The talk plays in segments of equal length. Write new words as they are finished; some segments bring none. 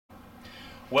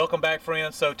Welcome back,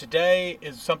 friends. So today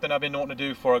is something I've been wanting to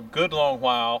do for a good long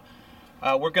while.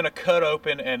 We're going to cut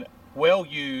open an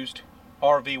well-used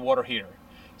RV water heater.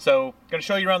 So I'm going to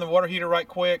show you around the water heater right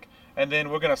quick, and then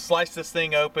we're going to slice this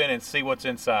thing open and see what's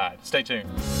inside. Stay tuned.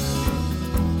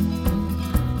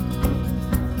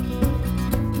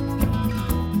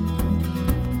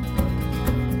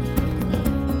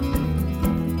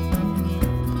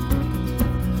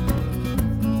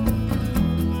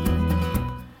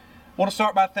 I want to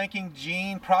start by thanking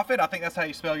Jean Profit. I think that's how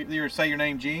you say your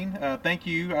name, Jean. Thank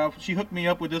you. She hooked me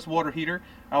up with this water heater.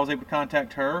 I was able to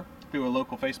contact her through a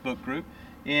local Facebook group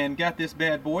and got this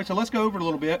bad boy. So let's go over it a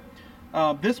little bit.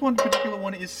 This particular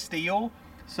one is steel.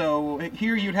 So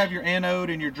here you'd have your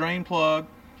anode and your drain plug.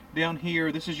 Down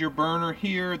here, this is your burner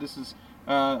here. This is,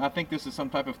 I think this is some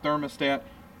type of thermostat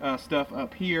stuff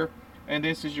up here. And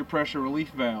this is your pressure relief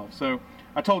valve. So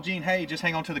I told Jean, hey, just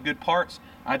hang on to the good parts.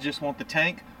 I just want the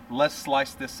tank. Let's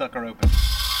slice this sucker open.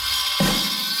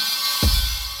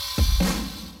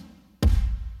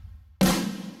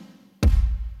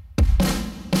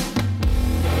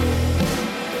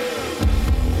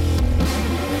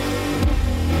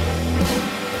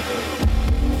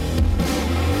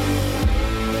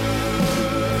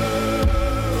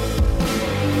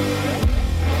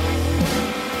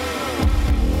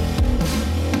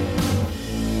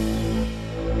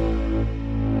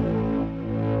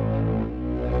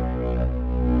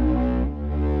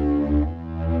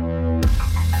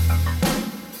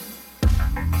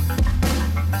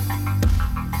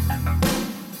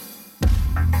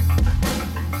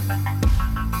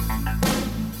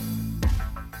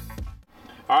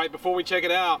 Alright, before we check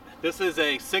it out, this is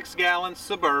a 6-gallon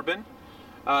Suburban.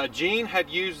 Jean had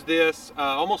used this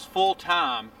almost full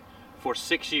time for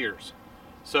 6 years.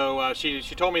 So she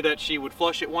told me that she would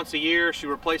flush it once a year. She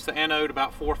replaced the anode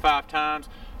about 4 or 5 times.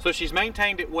 So she's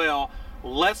maintained it well.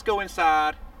 Let's go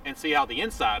inside and see how the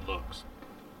inside looks.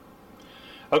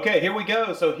 Okay, here we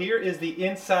go. So here is the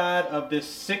inside of this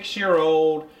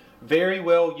 6-year-old, very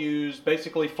well used,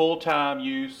 basically full-time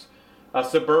use,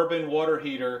 Suburban water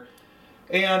heater.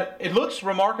 And it looks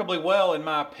remarkably well in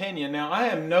my opinion. Now, I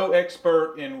am no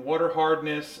expert in water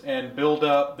hardness and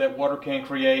buildup that water can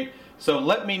create, so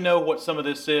let me know what some of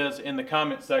this is in the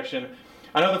comment section.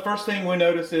 I know the first thing we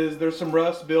notice is there's some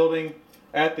rust building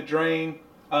at the drain.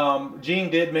 Jean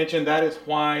did mention that is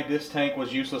why this tank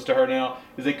was useless to her now,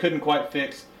 is they couldn't quite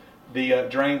fix the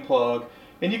drain plug.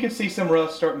 And you can see some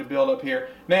rust starting to build up here.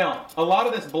 Now, a lot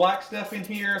of this black stuff in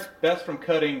here, that's from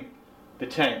cutting the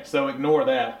tank, so ignore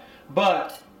that.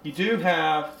 But you do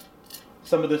have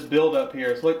some of this buildup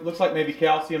here. It looks like maybe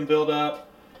calcium buildup.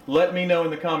 Let me know in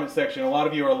the comment section. A lot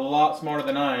of you are a lot smarter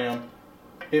than I am.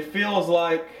 It feels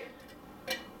like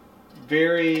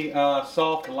very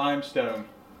soft limestone.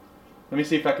 Let me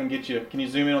see if I can get you. Can you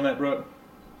zoom in on that, Brooke?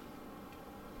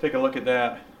 Take a look at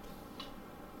that.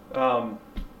 Are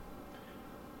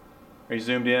you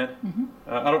zoomed in? Mm-hmm.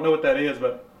 I don't know what that is,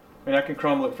 but I mean, I can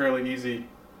crumble it fairly easy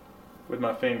with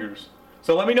my fingers.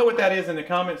 So let me know what that is in the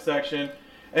comment section.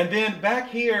 And then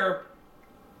back here,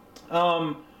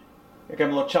 I got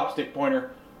a little chopstick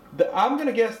pointer. I'm going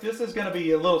to guess this is going to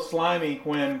be a little slimy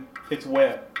when it's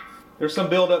wet. There's some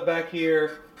buildup back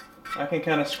here. I can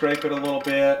kind of scrape it a little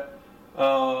bit.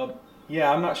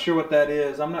 Yeah, I'm not sure what that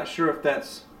is. I'm not sure if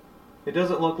that's, it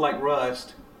doesn't look like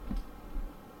rust.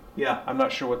 Yeah, I'm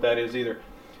not sure what that is either.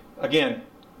 Again,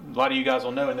 a lot of you guys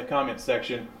will know in the comment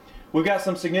section. We've got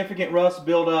some significant rust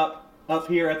buildup up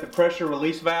here at the pressure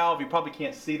release valve. You probably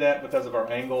can't see that because of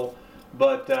our angle,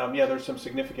 but yeah, there's some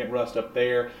significant rust up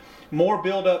there. More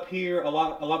buildup here, a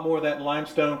lot more of that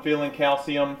limestone feeling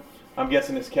calcium. I'm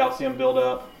guessing it's calcium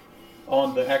buildup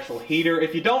on the actual heater.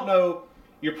 If you don't know,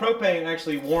 your propane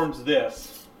actually warms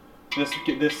this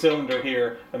cylinder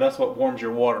here, and that's what warms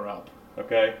your water up,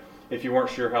 okay? If you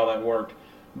weren't sure how that worked.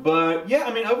 But yeah,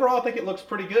 I mean, overall I think it looks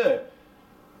pretty good.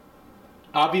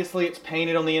 Obviously it's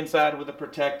painted on the inside with a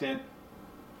protectant.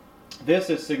 This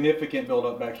is significant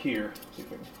buildup back here. See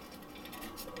if we can,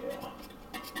 yeah.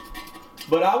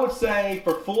 But I would say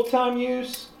for full-time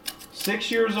use,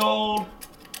 6 years old,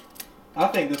 I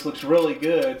think this looks really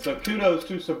good. So kudos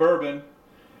to Suburban.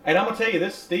 And I'm gonna tell you,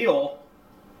 this steel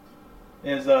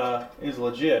is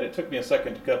legit. It took me a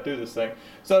second to cut through this thing.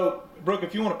 So Brooke,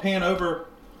 if you want to pan over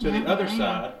to the other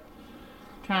side.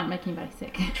 Try not to make anybody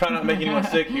sick. Try not to make anyone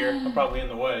sick here. I'm probably in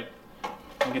the way.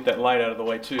 I'll get that light out of the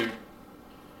way too.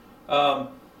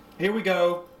 Here we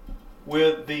go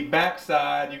with the back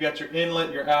side. You've got your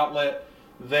inlet, your outlet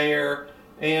there.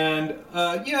 And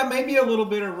yeah, maybe a little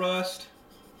bit of rust.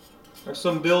 There's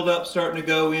some buildup starting to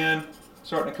go in,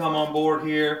 starting to come on board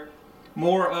here.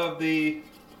 More of the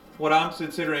what I'm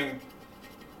considering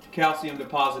calcium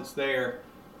deposits there.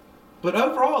 But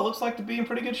overall, it looks like to be in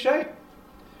pretty good shape.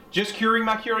 Just curing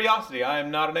my curiosity. I am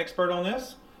not an expert on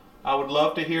this. I would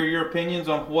love to hear your opinions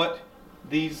on what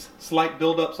these slight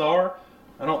buildups are.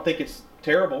 I don't think it's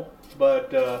terrible,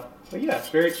 but yeah, it's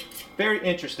very, very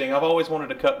interesting. I've always wanted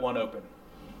to cut one open.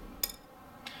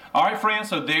 All right, friends,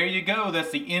 so there you go.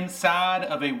 That's the inside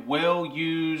of a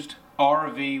well-used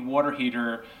RV water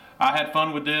heater. I had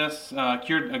fun with this.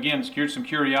 Cured some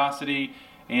curiosity,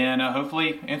 and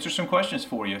hopefully answer some questions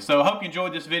for you. So I hope you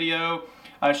enjoyed this video.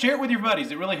 Share it with your buddies.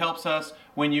 It really helps us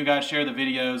when you guys share the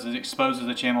videos. It exposes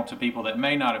the channel to people that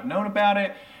may not have known about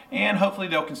it, and hopefully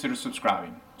they'll consider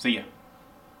subscribing. See ya.